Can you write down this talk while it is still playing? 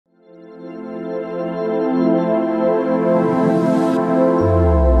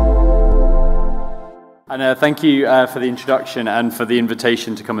And thank you for the introduction and for the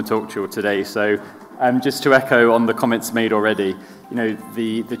invitation to come and talk to you all today. So just to echo on the comments made already,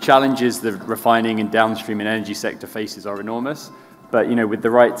 the challenges the refining and downstream and energy sector faces are enormous. But with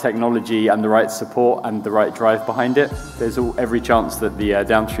the right technology and the right support and the right drive behind it, there's every chance that the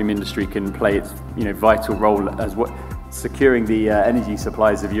downstream industry can play its vital role as securing the energy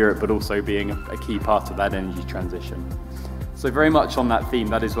supplies of Europe, but also being a key part of that energy transition. So very much on that theme,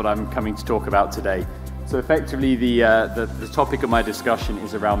 that is what I'm coming to talk about today. So effectively, the topic of my discussion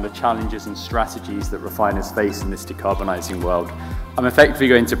is around the challenges and strategies that refiners face in this decarbonising world. I'm effectively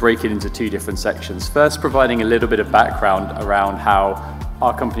going to break it into two different sections. First, providing a little bit of background around how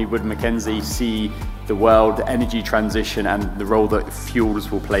our company, Wood Mackenzie, see the world, energy transition, and the role that fuels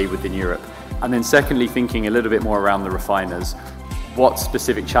will play within Europe. And then secondly, thinking a little bit more around the refiners. What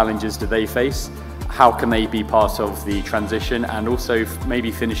specific challenges do they face? How can they be part of the transition? And also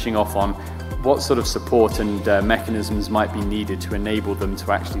maybe finishing off on what sort of support and mechanisms might be needed to enable them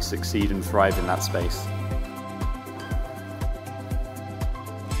to actually succeed and thrive in that space.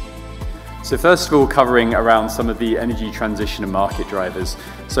 So first of all, covering around some of the energy transition and market drivers.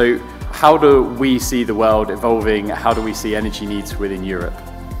 So how do we see the world evolving? How do we see energy needs within Europe?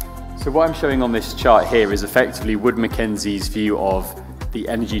 So what I'm showing on this chart here is effectively Wood Mackenzie's view of the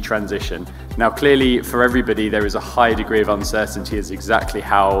energy transition. Now clearly for everybody there is a high degree of uncertainty as exactly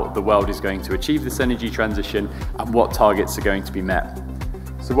how the world is going to achieve this energy transition and what targets are going to be met.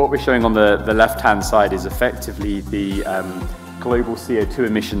 So what we're showing on the left hand side is effectively the global CO2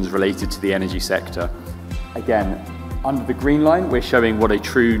 emissions related to the energy sector. Again, under the green line we're showing what a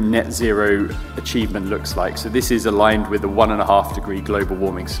true net zero achievement looks like. So this is aligned with a 1.5 degree global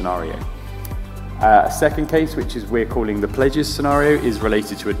warming scenario. A second case, which is we're calling the pledges scenario, is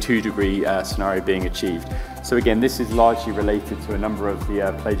related to a 2 degree scenario being achieved. So again, this is largely related to a number of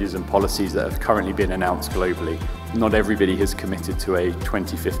the pledges and policies that have currently been announced globally. Not everybody has committed to a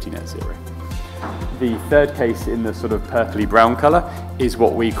 2050 net zero. The third case in the sort of purpley brown colour is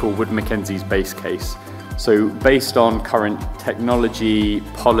what we call Wood Mackenzie's base case. So based on current technology,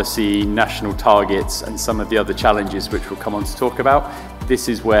 policy, national targets and some of the other challenges which we'll come on to talk about, this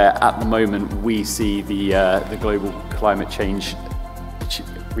is where at the moment we see the global climate change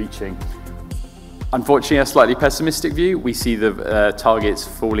reaching. Unfortunately, a slightly pessimistic view, we see the targets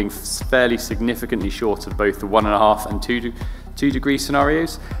falling fairly significantly short of both the 1.5 and 2 degree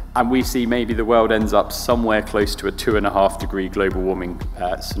scenarios, and we see maybe the world ends up somewhere close to a 2.5 degree global warming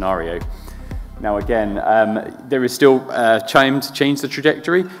scenario. Now again, there is still time to change the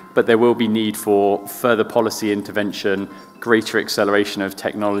trajectory, but there will be need for further policy intervention, greater acceleration of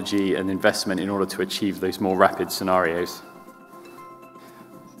technology and investment in order to achieve those more rapid scenarios.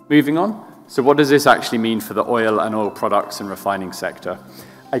 Moving on, so what does this actually mean for the oil and oil products and refining sector?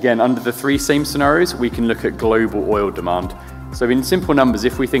 Again, under the three same scenarios, we can look at global oil demand. So in simple numbers,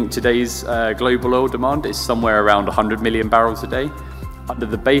 if we think today's global oil demand is somewhere around 100 million barrels a day, under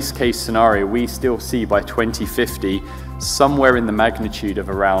the base case scenario, we still see by 2050 somewhere in the magnitude of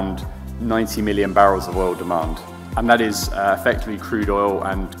around 90 million barrels of oil demand. And that is effectively crude oil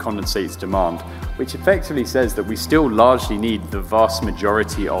and condensates demand, which effectively says that we still largely need the vast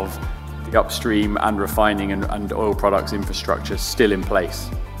majority of the upstream and refining and oil products infrastructure still in place.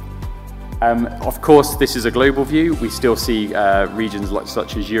 Of course, this is a global view. We still see regions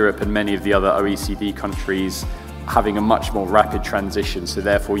such as Europe and many of the other OECD countries having a much more rapid transition, so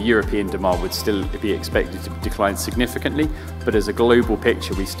therefore European demand would still be expected to decline significantly, but as a global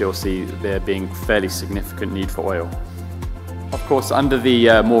picture we still see there being fairly significant need for oil. Of course, under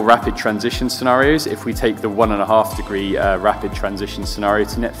the more rapid transition scenarios, if we take the 1.5 degree rapid transition scenario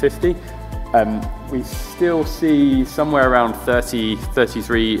to net 50, we still see somewhere around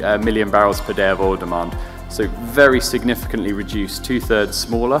 33 million barrels per day of oil demand, so very significantly reduced, 2/3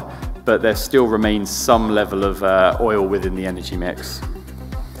 smaller, but there still remains some level of oil within the energy mix.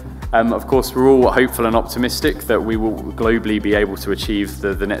 Of course, we're all hopeful and optimistic that we will globally be able to achieve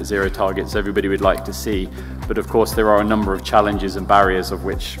the net zero targets everybody would like to see, but of course there are a number of challenges and barriers of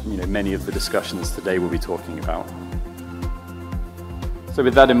which many of the discussions today will be talking about. So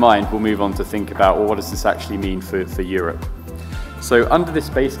with that in mind, we'll move on to think about, well, what does this actually mean for Europe? So under this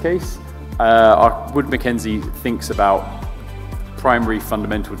base case, our Wood Mackenzie thinks about primary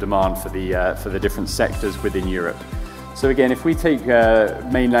fundamental demand for the different sectors within Europe. So again, if we take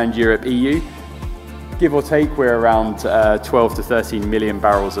mainland Europe, EU, give or take, we're around 12 to 13 million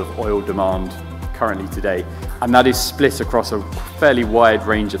barrels of oil demand currently today, and that is split across a fairly wide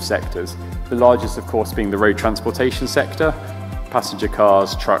range of sectors. The largest, of course, being the road transportation sector, passenger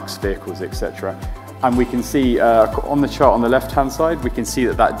cars, trucks, vehicles, etc. And we can see on the chart on the left-hand side, we can see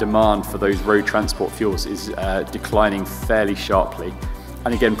that demand for those road transport fuels is declining fairly sharply.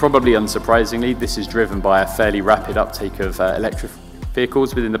 And again, probably unsurprisingly, this is driven by a fairly rapid uptake of electric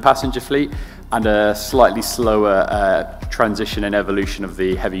vehicles within the passenger fleet and a slightly slower transition and evolution of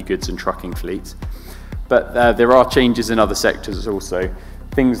the heavy goods and trucking fleet. But there are changes in other sectors also.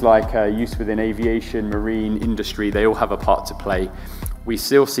 Things like use within aviation, marine, industry, they all have a part to play. We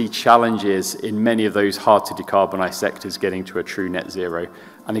still see challenges in many of those hard to decarbonise sectors getting to a true net zero.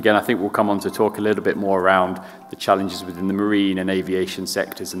 And again, I think we'll come on to talk a little bit more around the challenges within the marine and aviation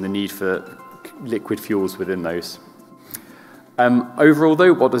sectors and the need for liquid fuels within those. Overall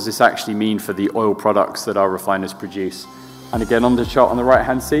though, what does this actually mean for the oil products that our refiners produce? And again, on the chart on the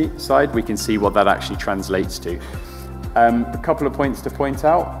right-hand side, we can see what that actually translates to. A couple of points to point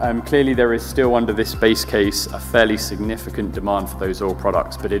out. Clearly there is still, under this base case, a fairly significant demand for those oil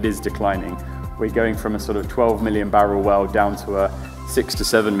products, but it is declining. We're going from a sort of 12 million barrel well down to a 6 to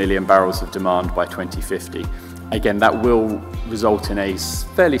 7 million barrels of demand by 2050. Again, that will result in a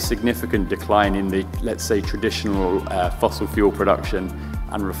fairly significant decline in the, let's say, traditional fossil fuel production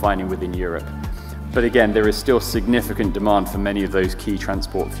and refining within Europe. But again, there is still significant demand for many of those key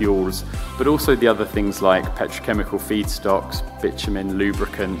transport fuels, but also the other things like petrochemical feedstocks, bitumen,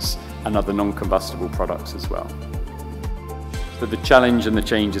 lubricants, and other non-combustible products as well. So the challenge and the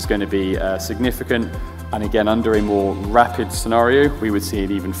change is going to be significant, and again, under a more rapid scenario, we would see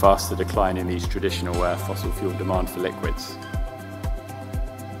an even faster decline in these traditional fossil fuel demand for liquids.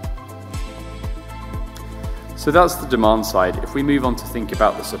 So that's the demand side. If we move on to think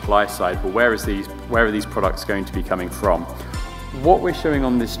about the supply side, well, where are these products going to be coming from? What we're showing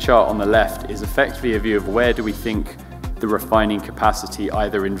on this chart on the left is effectively a view of where do we think the refining capacity,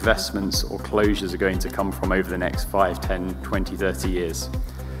 either investments or closures, are going to come from over the next 5, 10, 20, 30 years.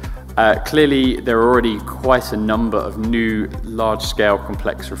 Clearly, there are already quite a number of new large-scale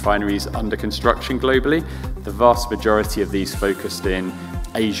complex refineries under construction globally. The vast majority of these focused in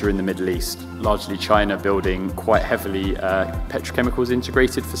Asia and the Middle East, largely China building quite heavily petrochemicals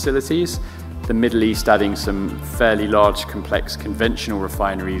integrated facilities, the Middle East adding some fairly large complex conventional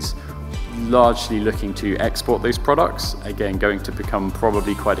refineries, largely looking to export those products, again going to become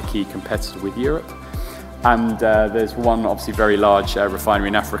probably quite a key competitor with Europe. And there's one obviously very large refinery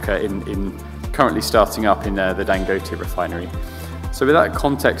in Africa currently starting up in the Dangote refinery. So with that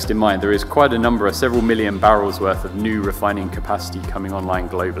context in mind, there is quite a number, several million barrels worth of new refining capacity coming online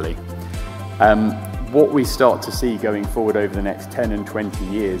globally. What we start to see going forward over the next 10 and 20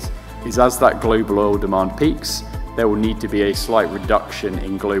 years is, as that global oil demand peaks, there will need to be a slight reduction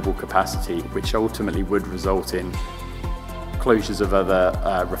in global capacity, which ultimately would result in closures of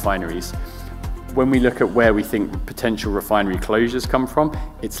other refineries. When we look at where we think potential refinery closures come from,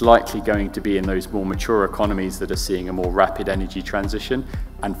 it's likely going to be in those more mature economies that are seeing a more rapid energy transition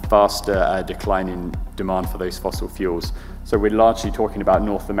and faster decline in demand for those fossil fuels. So we're largely talking about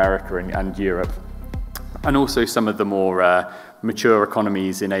North America and Europe, and also some of the more mature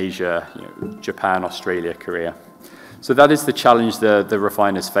economies in Asia, Japan, Australia, Korea. So that is the challenge the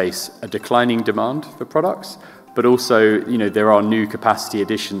refiners face: a declining demand for products, but also, there are new capacity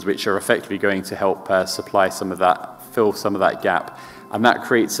additions which are effectively going to help supply some of that, fill some of that gap. And that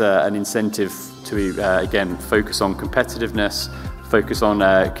creates an incentive to, again, focus on competitiveness, focus on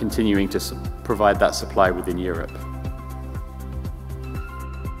continuing to provide that supply within Europe.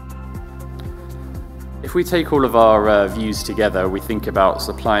 If we take all of our views together, we think about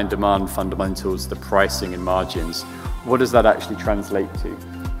supply and demand fundamentals, the pricing and margins. What does that actually translate to?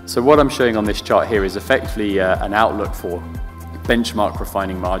 So what I'm showing on this chart here is effectively an outlook for benchmark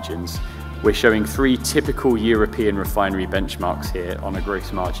refining margins. We're showing 3 typical European refinery benchmarks here on a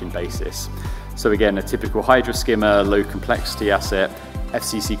gross margin basis. So again, a typical hydroskimmer, low complexity asset,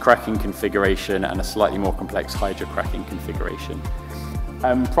 FCC cracking configuration, and a slightly more complex hydrocracking configuration.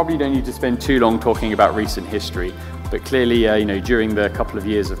 Probably don't need to spend too long talking about recent history, but clearly, during the couple of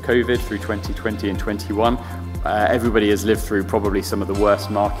years of COVID through 2020 and 21, everybody has lived through probably some of the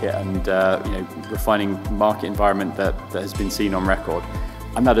worst market and refining market environment that has been seen on record,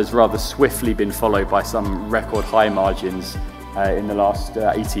 and that has rather swiftly been followed by some record high margins in the last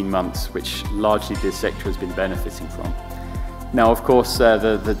 18 months, which largely this sector has been benefiting from. Now, of course,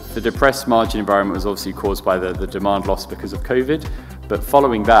 the depressed margin environment was obviously caused by the demand loss because of COVID, but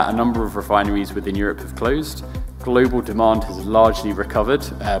following that, a number of refineries within Europe have closed. Global demand has largely recovered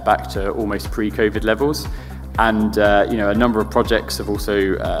back to almost pre-COVID levels. And a number of projects have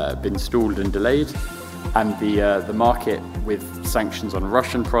also been stalled and delayed, and the market with sanctions on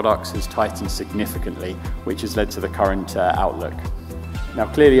Russian products has tightened significantly, which has led to the current outlook. Now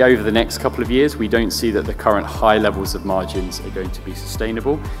clearly over the next couple of years we don't see that the current high levels of margins are going to be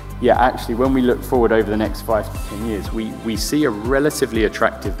sustainable. Yet actually when we look forward over the next 5 to 10 years we see a relatively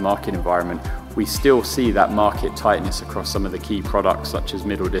attractive market environment. We still see that market tightness across some of the key products such as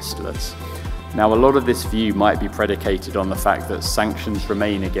middle distillates. Now a lot of this view might be predicated on the fact that sanctions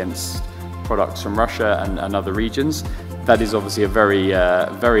remain against products from Russia and other regions. That is obviously a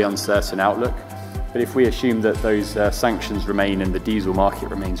very uncertain outlook. But if we assume that those sanctions remain and the diesel market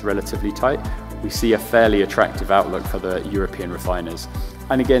remains relatively tight, we see a fairly attractive outlook for the European refiners.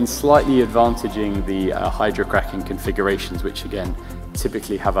 And again, slightly advantaging the hydrocracking configurations, which again,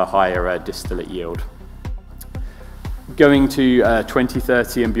 typically have a higher distillate yield. Going to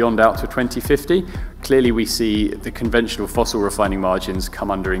 2030 and beyond out to 2050, clearly we see the conventional fossil refining margins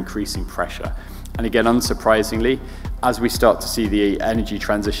come under increasing pressure. And again, unsurprisingly, as we start to see the energy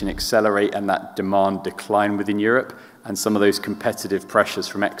transition accelerate and that demand decline within Europe and some of those competitive pressures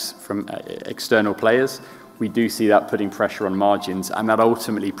from external players, we do see that putting pressure on margins, and that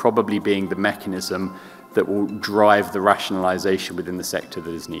ultimately probably being the mechanism that will drive the rationalization within the sector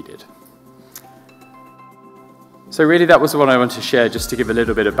that is needed. So really that was what I wanted to share, just to give a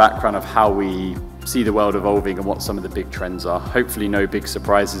little bit of background of how we see the world evolving and what some of the big trends are. Hopefully no big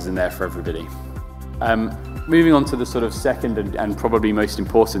surprises in there for everybody. Moving on to the sort of second and probably most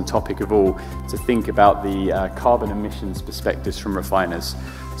important topic of all, to think about the carbon emissions perspectives from refiners.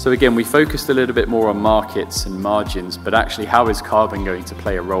 So again, we focused a little bit more on markets and margins, but actually how is carbon going to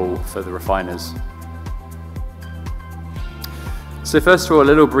play a role for the refiners? So first of all, a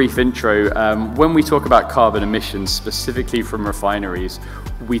little brief intro. When we talk about carbon emissions, specifically from refineries,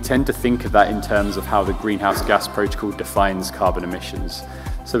 we tend to think of that in terms of how the Greenhouse Gas Protocol defines carbon emissions.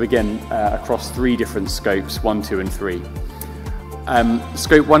 So again, across 3 different scopes, 1, 2 and 3.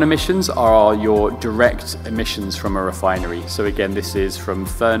 Scope 1 emissions are your direct emissions from a refinery. So again, this is from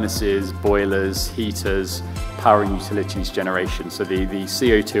furnaces, boilers, heaters, power and utilities generation. So the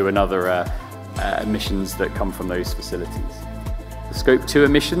CO2 and other emissions that come from those facilities. The Scope 2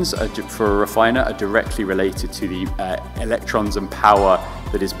 emissions for a refiner are directly related to the electrons and power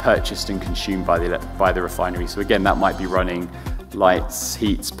that is purchased and consumed by the refinery. So again, that might be running lights,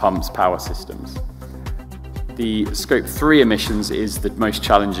 heats, pumps, power systems. The Scope 3 emissions is the most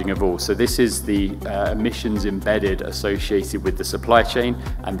challenging of all. So this is the emissions embedded associated with the supply chain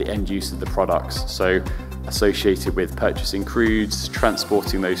and the end use of the products. So associated with purchasing crudes,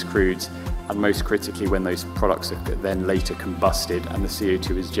 transporting those crudes, and most critically when those products are then later combusted and the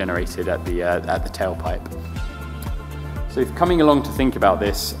CO2 is generated at the tailpipe. So coming along to think about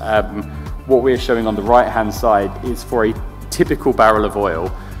this, what we're showing on the right hand side is for a typical barrel of oil,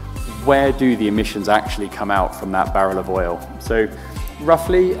 where do the emissions actually come out from that barrel of oil? So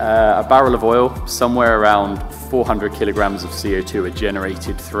roughly a barrel of oil, somewhere around 400 kilograms of CO2 are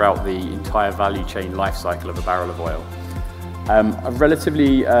generated throughout the entire value chain life cycle of a barrel of oil. A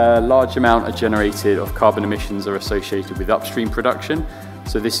relatively large amount are generated of carbon emissions are associated with upstream production.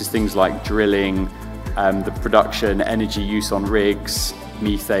 So this is things like drilling, the production, energy use on rigs,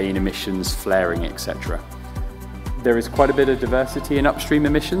 methane emissions, flaring, etc. There is quite a bit of diversity in upstream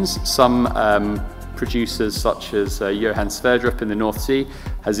emissions. Some producers such as Johan Sverdrup in the North Sea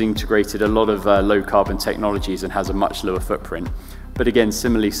has integrated a lot of low carbon technologies and has a much lower footprint. But again,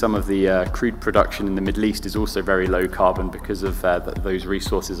 similarly, some of the crude production in the Middle East is also very low carbon because of those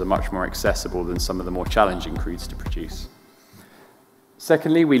resources are much more accessible than some of the more challenging crudes to produce.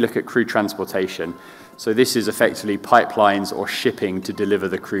 Secondly, we look at crude transportation. So this is effectively pipelines or shipping to deliver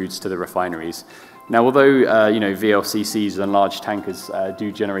the crudes to the refineries. Now, although VLCCs and large tankers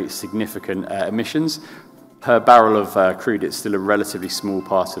do generate significant emissions, per barrel of crude, it's still a relatively small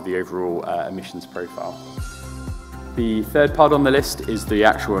part of the overall emissions profile. The third part on the list is the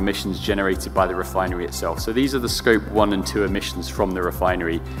actual emissions generated by the refinery itself. So these are the Scope 1 and 2 emissions from the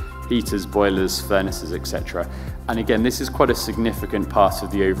refinery, heaters, boilers, furnaces, etc. And again, this is quite a significant part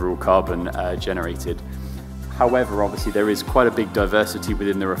of the overall carbon generated. However, obviously there is quite a big diversity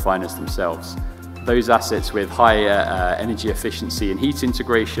within the refiners themselves. Those assets with higher energy efficiency and heat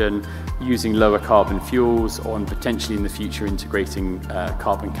integration, using lower carbon fuels, or potentially in the future integrating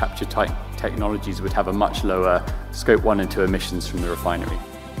carbon capture type technologies would have a much lower Scope 1 and 2 emissions from the refinery.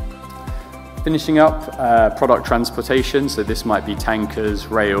 Finishing up, product transportation. So this might be tankers,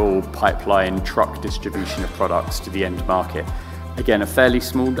 rail, pipeline, truck distribution of products to the end market. Again, a fairly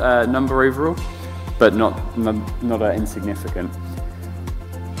small number overall, but not insignificant.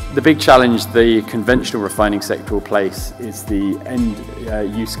 The big challenge the conventional refining sector will place is the end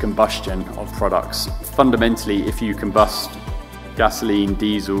use combustion of products. Fundamentally, if you combust gasoline,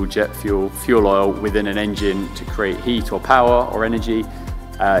 diesel, jet fuel, fuel oil within an engine to create heat or power or energy,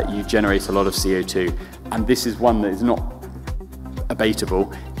 you generate a lot of CO2. And this is one that is not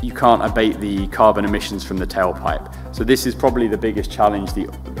abatable. You can't abate the carbon emissions from the tailpipe. So this is probably the biggest challenge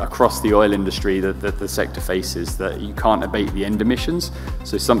across the oil industry that the sector faces, that you can't abate the end emissions,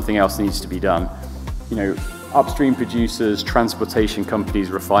 so something else needs to be done. You know, upstream producers, transportation companies,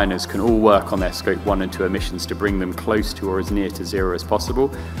 refiners can all work on their scope 1 and 2 emissions to bring them close to or as near to zero as possible,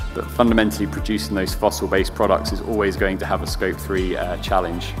 but fundamentally producing those fossil-based products is always going to have a scope 3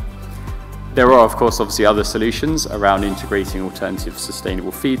 challenge. There are, of course, obviously other solutions around integrating alternative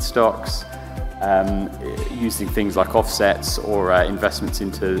sustainable feedstocks, using things like offsets or investments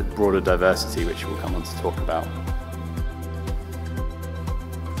into broader diversity, which we'll come on to talk about.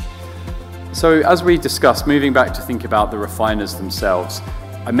 So as we discussed, moving back to think about the refiners themselves,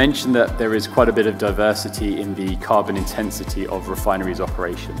 I mentioned that there is quite a bit of diversity in the carbon intensity of refineries'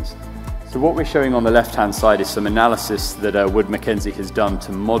 operations. So what we're showing on the left-hand side is some analysis that Wood Mackenzie has done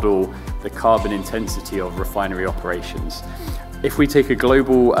to model the carbon intensity of refinery operations. If we take a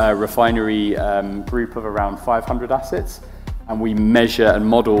global refinery group of around 500 assets and we measure and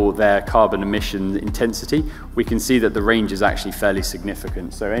model their carbon emission intensity, we can see that the range is actually fairly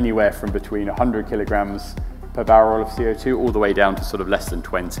significant. So anywhere from between 100 kilograms per barrel of CO2 all the way down to sort of less than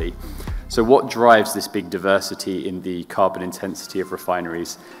 20. So what drives this big diversity in the carbon intensity of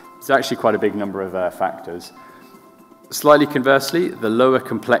refineries? It's actually quite a big number of factors. Slightly conversely, the lower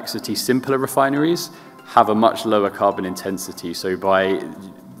complexity, simpler refineries have a much lower carbon intensity. So by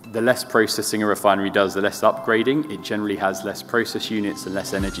the less processing a refinery does, the less upgrading, it generally has less process units and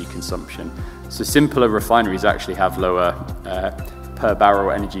less energy consumption. So simpler refineries actually have lower per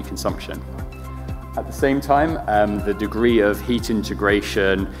barrel energy consumption. At the same time, the degree of heat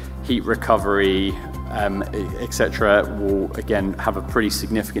integration, heat recovery, etc. will again have a pretty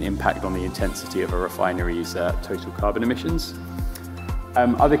significant impact on the intensity of a refinery's total carbon emissions.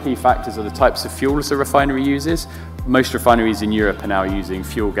 Other key factors are the types of fuels a refinery uses. Most refineries in Europe are now using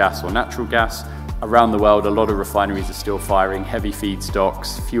fuel gas or natural gas. Around the world, a lot of refineries are still firing heavy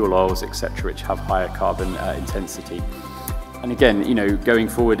feedstocks, fuel oils, etc., which have higher carbon intensity. And again, you know, going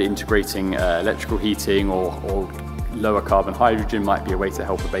forward, integrating electrical heating or lower carbon hydrogen might be a way to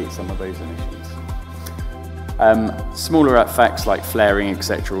help abate some of those emissions. Smaller effects like flaring,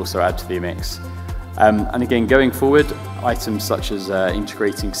 etc. also add to the mix. And again, going forward, items such as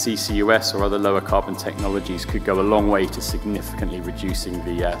integrating CCUS or other lower carbon technologies could go a long way to significantly reducing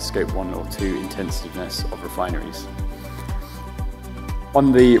the scope 1 or 2 intensiveness of refineries.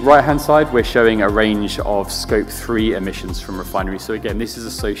 On the right-hand side, we're showing a range of scope 3 emissions from refineries. So again, this is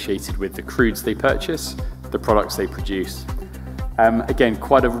associated with the crudes they purchase, the products they produce. Again,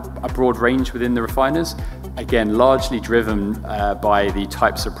 quite a broad range within the refiners. Again, largely driven by the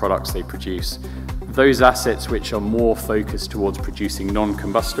types of products they produce. Those assets which are more focused towards producing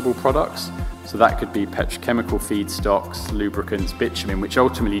non-combustible products, so that could be petrochemical feedstocks, lubricants, bitumen, which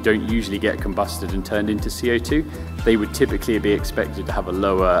ultimately don't usually get combusted and turned into CO2, they would typically be expected to have a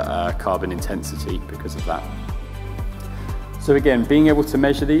lower carbon intensity because of that. So again, being able to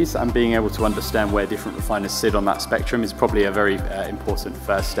measure these and being able to understand where different refiners sit on that spectrum is probably a very important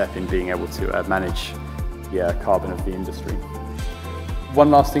first step in being able to manage the carbon of the industry. One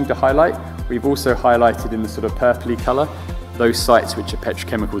last thing to highlight, we've also highlighted in the sort of purpley colour those sites which are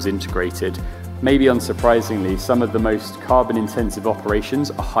petrochemicals integrated. Maybe unsurprisingly, some of the most carbon intensive operations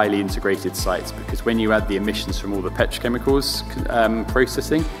are highly integrated sites, because when you add the emissions from all the petrochemicals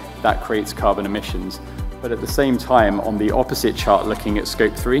processing, that creates carbon emissions. But at the same time, on the opposite chart looking at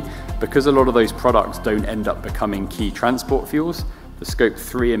scope 3, because a lot of those products don't end up becoming key transport fuels, the scope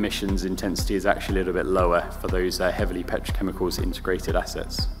 3 emissions intensity is actually a little bit lower for those heavily petrochemicals integrated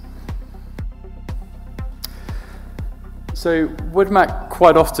assets. So Wood Mac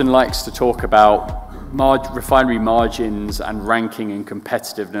quite often likes to talk about refinery margins and ranking and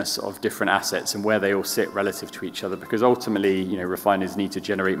competitiveness of different assets and where they all sit relative to each other, because ultimately, you know, refiners need to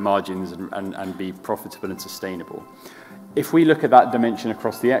generate margins and be profitable and sustainable. If we look at that dimension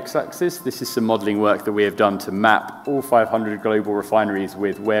across the x-axis, this is some modelling work that we have done to map all 500 global refineries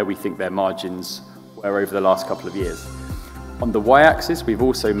with where we think their margins were over the last couple of years. On the y-axis, we've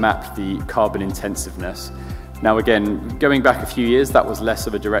also mapped the carbon intensiveness. Now again, going back a few years, that was less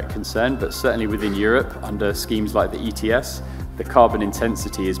of a direct concern, but certainly within Europe, under schemes like the ETS, the carbon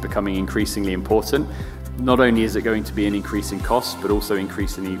intensity is becoming increasingly important. Not only is it going to be an increasing cost, but also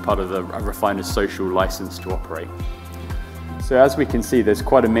increasingly part of a refiner's social license to operate. So as we can see, there's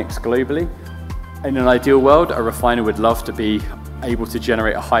quite a mix globally. In an ideal world, a refiner would love to be able to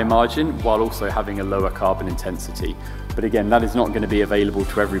generate a high margin while also having a lower carbon intensity. But again, that is not going to be available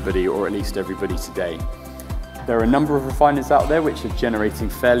to everybody, or at least everybody today. There are a number of refiners out there which are generating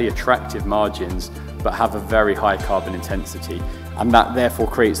fairly attractive margins but have a very high carbon intensity. And that therefore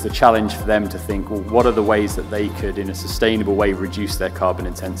creates the challenge for them to think, well, what are the ways that they could, in a sustainable way, reduce their carbon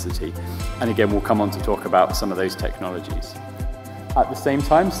intensity? And again, we'll come on to talk about some of those technologies. At the same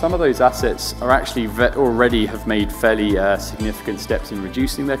time, some of those assets are actually already have made fairly significant steps in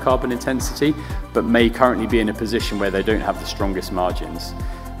reducing their carbon intensity, but may currently be in a position where they don't have the strongest margins.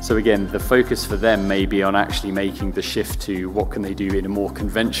 So again, the focus for them may be on actually making the shift to what can they do in a more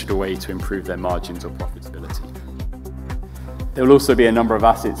conventional way to improve their margins or profitability. There will also be a number of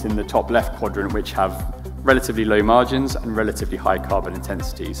assets in the top left quadrant which have relatively low margins and relatively high carbon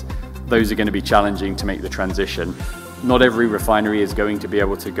intensities. Those are going to be challenging to make the transition. Not every refinery is going to be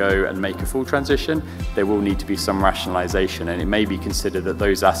able to go and make a full transition. There will need to be some rationalization, and it may be considered that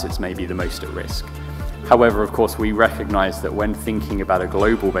those assets may be the most at risk. However, of course, we recognize that when thinking about a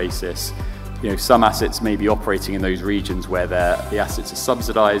global basis, some assets may be operating in those regions where the assets are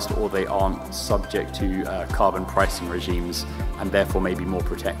subsidized or they aren't subject to carbon pricing regimes and therefore may be more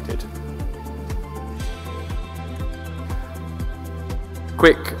protected.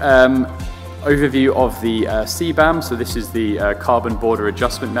 Quick overview of the CBAM. So this is the carbon border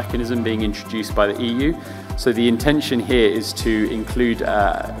adjustment mechanism being introduced by the EU. So the intention here is to include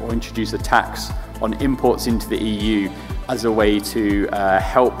or introduce a tax on imports into the EU as a way to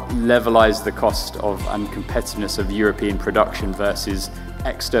help levelize the cost of and competitiveness of European production versus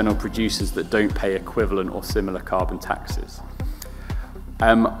external producers that don't pay equivalent or similar carbon taxes.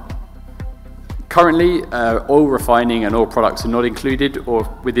 Currently, oil refining and oil products are not included or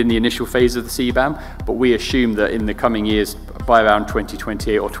within the initial phase of the CBAM, but we assume that in the coming years, by around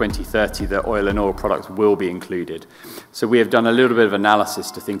 2028 or 2030, that oil and oil products will be included. So we have done a little bit of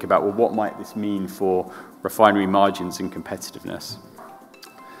analysis to think about, well, what might this mean for refinery margins and competitiveness?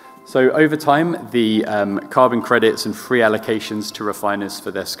 So over time, the carbon credits and free allocations to refiners for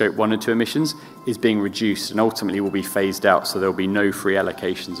their Scope 1 and 2 emissions is being reduced and ultimately will be phased out, so there will be no free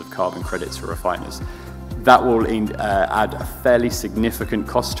allocations of carbon credits for refiners. That will add a fairly significant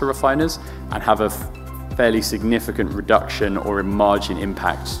cost to refiners and have a fairly significant reduction or a margin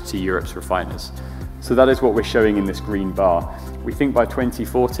impact to Europe's refiners. So that is what we're showing in this green bar. We think by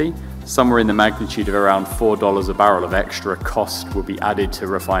 2040, somewhere in the magnitude of around $4 a barrel of extra cost will be added to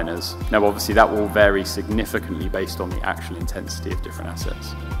refiners. Now obviously that will vary significantly based on the actual intensity of different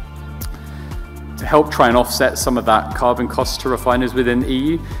assets. To help try and offset some of that carbon cost to refiners within the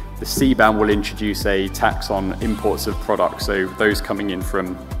EU, the CBAM will introduce a tax on imports of products, so those coming in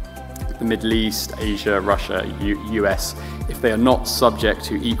from the Middle East, Asia, Russia, US, if they are not subject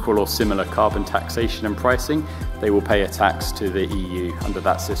to equal or similar carbon taxation and pricing, they will pay a tax to the EU under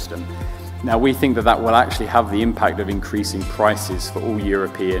that system. Now we think that that will actually have the impact of increasing prices for all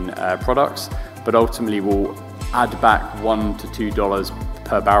European products, but ultimately will add back $1 to $2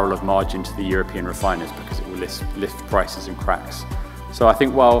 per barrel of margin to the European refiners because it will lift prices and cracks. So I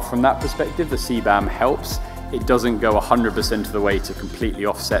think while from that perspective the CBAM helps, it doesn't go 100% of the way to completely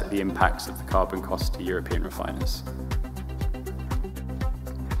offset the impacts of the carbon cost to European refiners.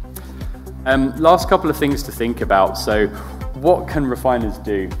 Last couple of things to think about. So what can refiners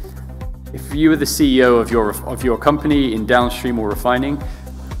do? If you are the CEO of your company in downstream or refining,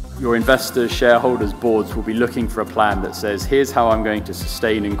 your investors, shareholders, boards will be looking for a plan that says, here's how I'm going to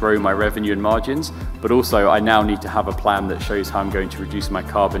sustain and grow my revenue and margins, but also I now need to have a plan that shows how I'm going to reduce my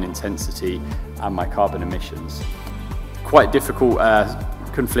carbon intensity and my carbon emissions. Quite difficult,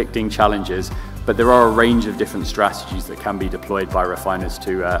 conflicting challenges, but there are a range of different strategies that can be deployed by refiners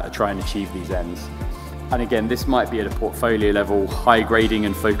to try and achieve these ends. And again, this might be at a portfolio level, high grading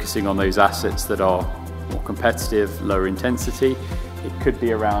and focusing on those assets that are more competitive, lower intensity. It could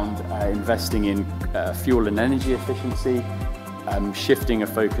be around investing in fuel and energy efficiency, shifting a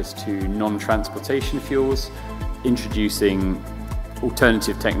focus to non-transportation fuels, introducing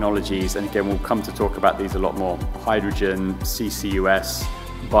alternative technologies, and again we'll come to talk about these a lot more, hydrogen, CCUS,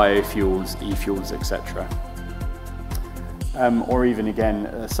 biofuels, e-fuels, etc. Or even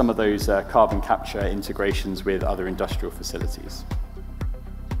again some of those carbon capture integrations with other industrial facilities.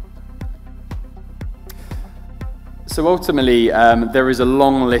 So ultimately, there is a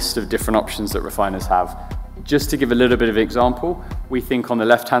long list of different options that refiners have. Just to give a little bit of example, we think on the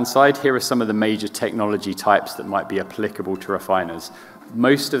left-hand side, here are some of the major technology types that might be applicable to refiners.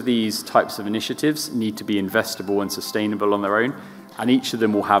 Most of these types of initiatives need to be investable and sustainable on their own, and each of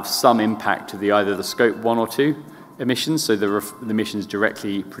them will have some impact to either the Scope 1 or 2 emissions, so the emissions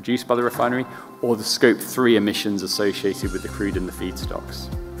directly produced by the refinery, or the Scope 3 emissions associated with the crude and the feedstocks.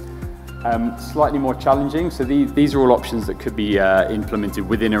 Slightly more challenging, so these are all options that could be implemented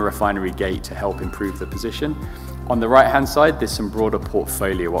within a refinery gate to help improve the position. On the right-hand side, there's some broader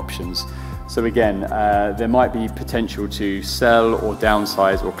portfolio options. So again, there might be potential to sell or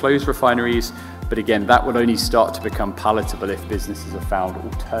downsize or close refineries, but again, that will only start to become palatable if businesses have found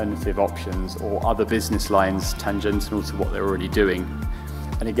alternative options or other business lines tangential to what they're already doing.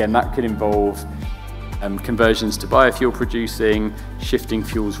 And again, that could involve conversions to biofuel producing, shifting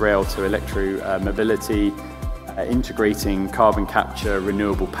fuels rail to electro-mobility, integrating carbon capture,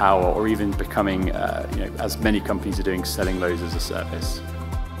 renewable power, or even becoming, as many companies are doing, selling those as a service.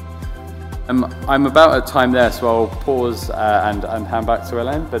 I'm about at time there, so I'll pause and hand back to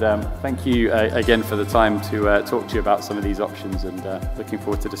Hélène, but thank you again for the time to talk to you about some of these options, and looking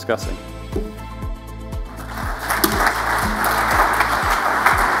forward to discussing.